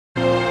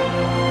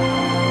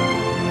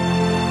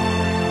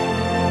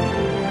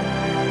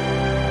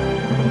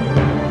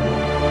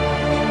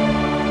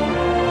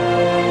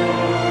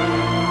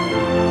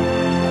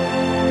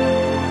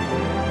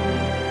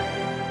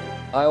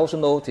also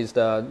noticed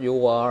that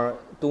you are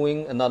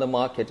doing another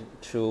market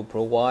to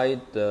provide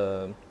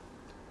the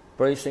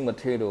bracing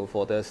material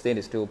for the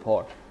stainless steel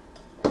pot.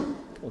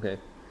 Okay,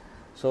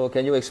 so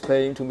can you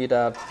explain to me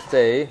that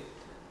today,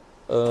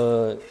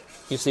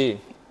 you see,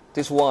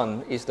 this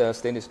one is the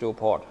stainless steel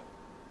pot,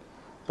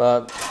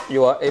 but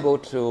you are able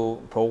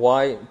to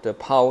provide the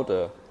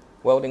powder,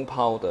 welding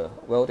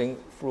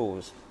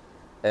flux,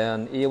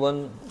 and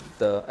even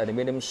the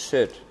aluminum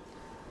sheet.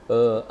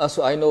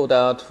 Also, I know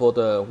that for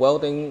the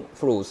welding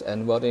flux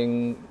and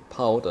welding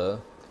powder,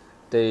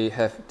 they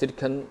have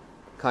different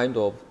kind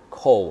of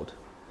code.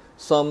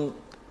 Some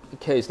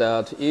case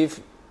that if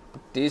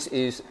this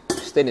is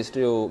stainless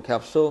steel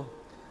capsule,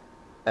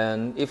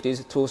 and if this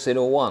is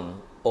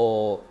 201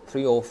 or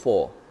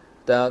 304,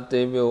 that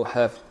they will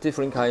have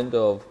different kind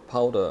of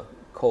powder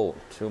code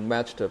to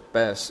match the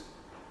best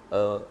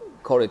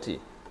quality.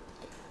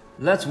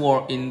 Let's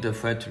walk in the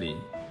factory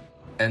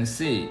and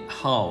see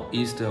how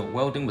is the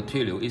welding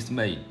material is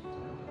made.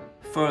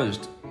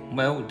 First,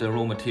 melt the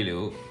raw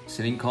material,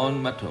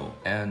 silicon metal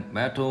and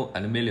metal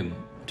aluminum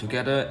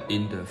together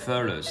in the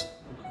furnace.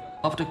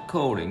 After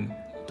cooling,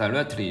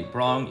 directly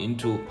brown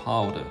into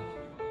powder.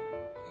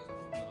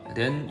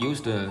 Then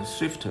use the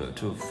sifter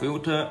to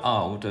filter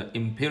out the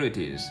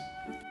impurities.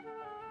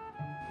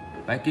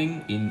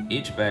 Packing in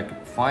each bag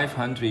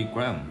 500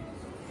 grams.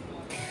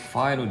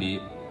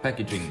 Finally,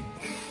 packaging.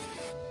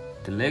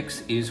 The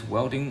next is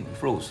welding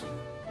flux.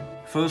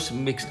 First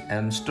mix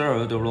and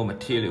stir the raw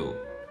material.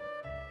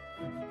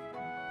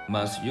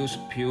 Must use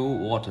pure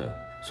water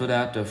so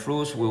that the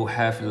flux will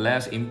have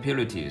less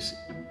impurities.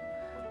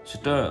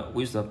 Stir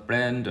with a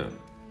blender.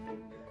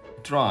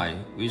 Dry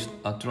with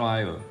a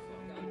dryer.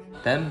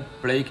 Then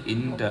bake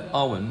in the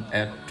oven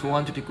at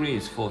 200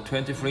 degrees for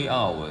 23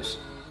 hours.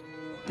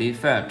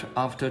 Defect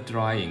after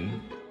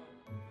drying.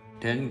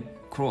 Then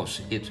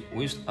crush it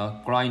with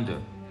a grinder.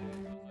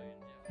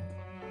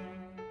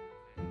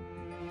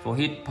 For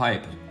heat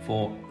pipe,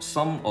 for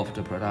some of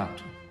the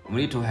product,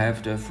 we need to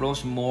have the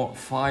flux more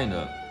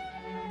finer.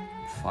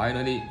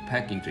 Finally,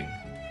 packaging.